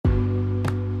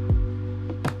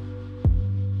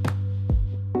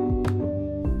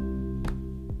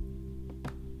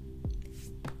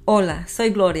Hola,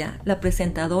 soy Gloria, la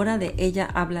presentadora de Ella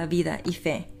habla, vida y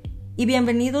fe. Y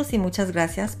bienvenidos y muchas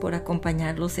gracias por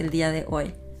acompañarlos el día de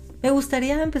hoy. Me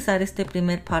gustaría empezar este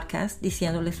primer podcast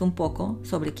diciéndoles un poco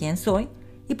sobre quién soy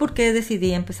y por qué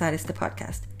decidí empezar este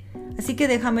podcast. Así que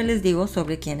déjame les digo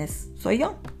sobre quiénes soy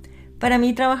yo. Para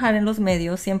mí trabajar en los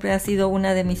medios siempre ha sido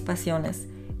una de mis pasiones.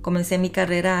 Comencé mi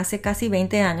carrera hace casi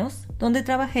 20 años, donde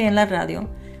trabajé en la radio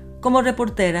como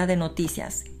reportera de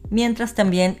noticias, mientras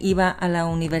también iba a la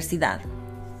universidad.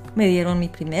 Me dieron mi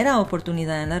primera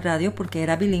oportunidad en la radio porque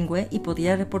era bilingüe y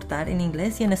podía reportar en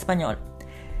inglés y en español.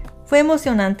 Fue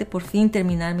emocionante por fin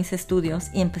terminar mis estudios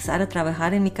y empezar a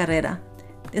trabajar en mi carrera.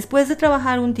 Después de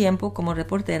trabajar un tiempo como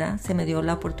reportera, se me dio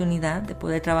la oportunidad de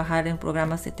poder trabajar en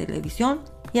programas de televisión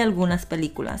y algunas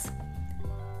películas.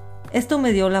 Esto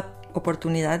me dio la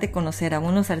oportunidad de conocer a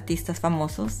unos artistas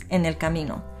famosos en el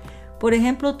camino. Por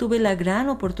ejemplo, tuve la gran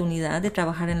oportunidad de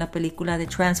trabajar en la película de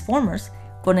Transformers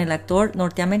con el actor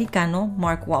norteamericano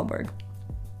Mark Wahlberg.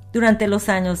 Durante los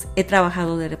años he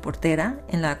trabajado de reportera,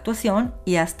 en la actuación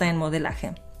y hasta en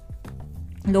modelaje.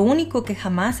 Lo único que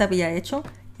jamás había hecho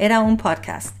era un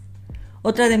podcast.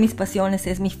 Otra de mis pasiones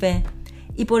es mi fe,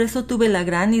 y por eso tuve la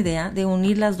gran idea de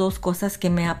unir las dos cosas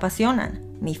que me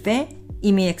apasionan, mi fe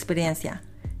y mi experiencia,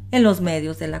 en los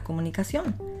medios de la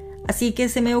comunicación. Así que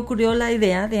se me ocurrió la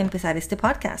idea de empezar este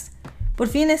podcast. Por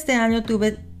fin este año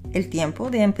tuve el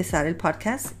tiempo de empezar el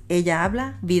podcast Ella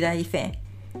habla, vida y fe.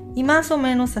 Y más o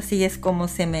menos así es como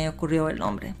se me ocurrió el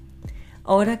nombre.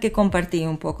 Ahora que compartí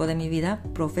un poco de mi vida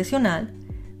profesional,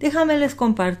 déjame les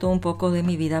comparto un poco de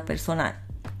mi vida personal.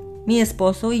 Mi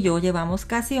esposo y yo llevamos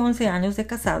casi 11 años de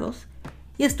casados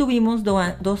y estuvimos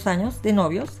 2 años de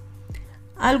novios.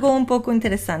 Algo un poco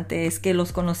interesante es que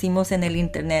los conocimos en el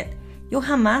internet. Yo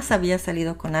jamás había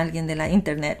salido con alguien de la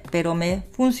internet, pero me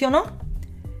funcionó.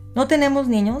 No tenemos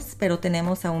niños, pero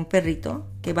tenemos a un perrito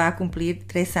que va a cumplir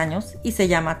 3 años y se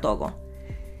llama Togo.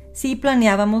 Sí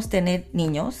planeábamos tener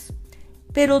niños,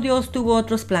 pero Dios tuvo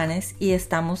otros planes y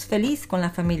estamos felices con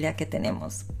la familia que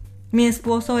tenemos. Mi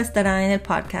esposo estará en el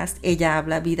podcast Ella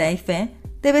habla, vida y fe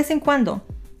de vez en cuando.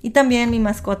 Y también mi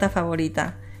mascota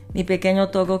favorita, mi pequeño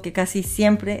Togo que casi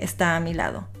siempre está a mi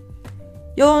lado.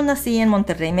 Yo nací en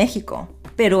Monterrey, México,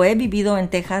 pero he vivido en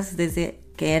Texas desde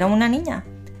que era una niña,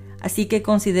 así que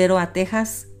considero a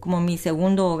Texas como mi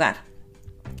segundo hogar.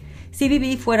 Sí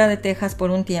viví fuera de Texas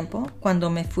por un tiempo, cuando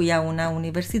me fui a una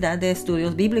universidad de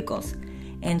estudios bíblicos,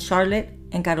 en Charlotte,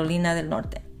 en Carolina del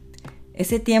Norte.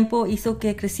 Ese tiempo hizo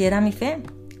que creciera mi fe.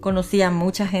 Conocí a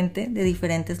mucha gente de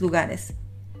diferentes lugares.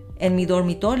 En mi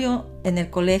dormitorio, en el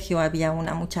colegio, había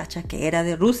una muchacha que era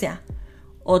de Rusia,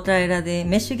 otra era de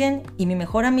Michigan y mi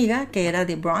mejor amiga que era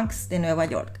de Bronx, de Nueva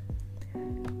York.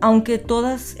 Aunque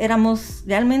todas éramos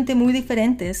realmente muy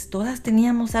diferentes, todas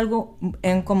teníamos algo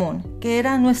en común, que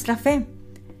era nuestra fe.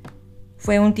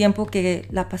 Fue un tiempo que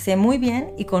la pasé muy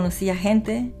bien y conocí a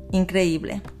gente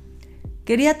increíble.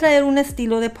 Quería traer un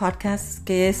estilo de podcast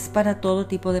que es para todo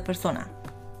tipo de persona.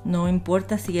 No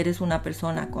importa si eres una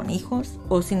persona con hijos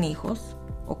o sin hijos,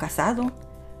 o casado,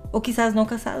 o quizás no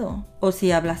casado, o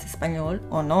si hablas español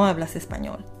o no hablas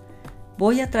español.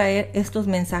 Voy a traer estos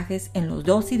mensajes en los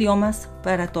 2 idiomas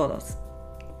para todos.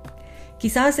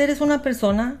 Quizás eres una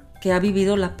persona que ha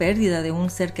vivido la pérdida de un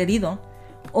ser querido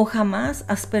o jamás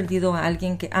has perdido a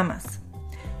alguien que amas.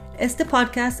 Este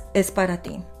podcast es para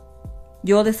ti.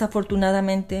 Yo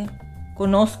desafortunadamente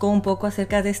conozco un poco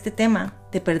acerca de este tema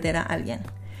de perder a alguien.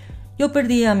 Yo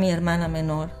perdí a mi hermana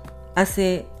menor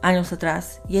hace años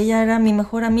atrás y ella era mi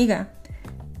mejor amiga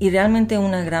y realmente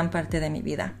una gran parte de mi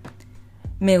vida.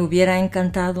 Me hubiera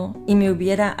encantado y me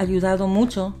hubiera ayudado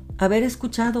mucho haber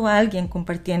escuchado a alguien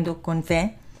compartiendo con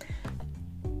fe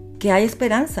que hay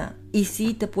esperanza y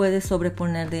sí te puedes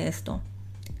sobreponer de esto.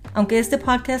 Aunque este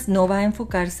podcast no va a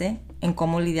enfocarse en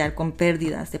cómo lidiar con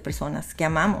pérdidas de personas que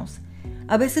amamos.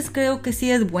 A veces creo que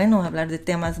sí es bueno hablar de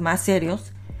temas más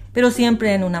serios, pero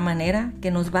siempre en una manera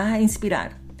que nos va a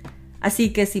inspirar.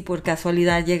 Así que si por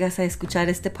casualidad llegas a escuchar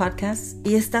este podcast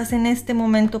y estás en este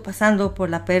momento pasando por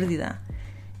la pérdida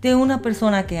de una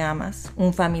persona que amas,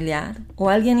 un familiar o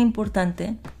alguien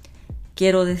importante,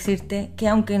 quiero decirte que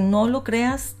aunque no lo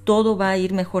creas, todo va a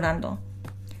ir mejorando.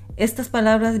 Estas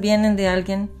palabras vienen de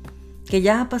alguien que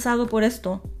ya ha pasado por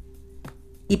esto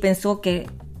y pensó que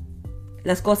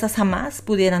las cosas jamás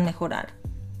pudieran mejorar.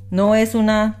 No es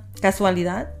una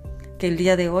casualidad que el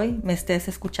día de hoy me estés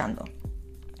escuchando.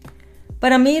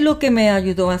 Para mí lo que me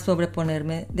ayudó a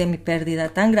sobreponerme de mi pérdida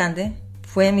tan grande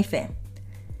fue mi fe.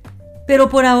 Pero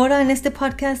por ahora en este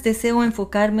podcast deseo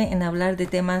enfocarme en hablar de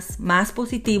temas más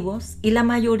positivos y la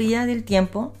mayoría del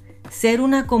tiempo ser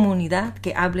una comunidad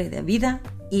que hable de vida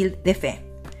y de fe.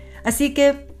 Así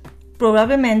que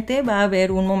probablemente va a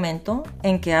haber un momento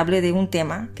en que hable de un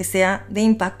tema que sea de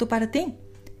impacto para ti.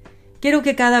 Quiero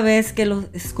que cada vez que los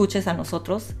escuches a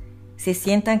nosotros, se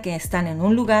sientan que están en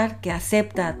un lugar que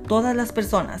acepta a todas las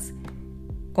personas.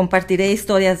 Compartiré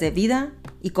historias de vida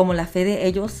y cómo la fe de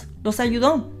ellos los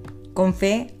ayudó. Con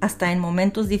fe, hasta en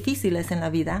momentos difíciles en la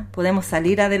vida, podemos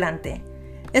salir adelante.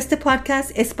 Este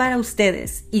podcast es para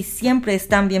ustedes y siempre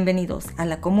están bienvenidos a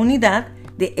la comunidad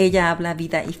de Ella Habla,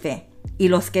 Vida y Fe. Y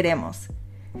los queremos.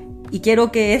 Y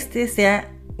quiero que este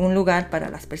sea un lugar para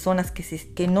las personas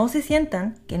que no se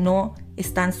sientan, que no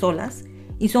están solas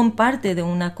y son parte de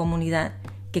una comunidad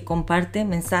que comparte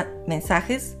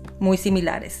mensajes muy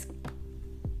similares.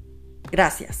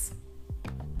 Gracias.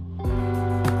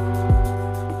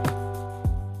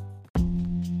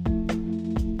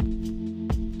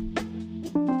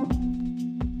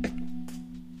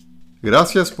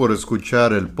 Gracias por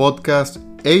escuchar el podcast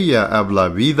Ella Habla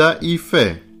Vida y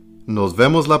Fe. Nos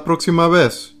vemos la próxima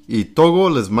vez y Togo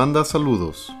les manda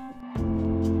saludos.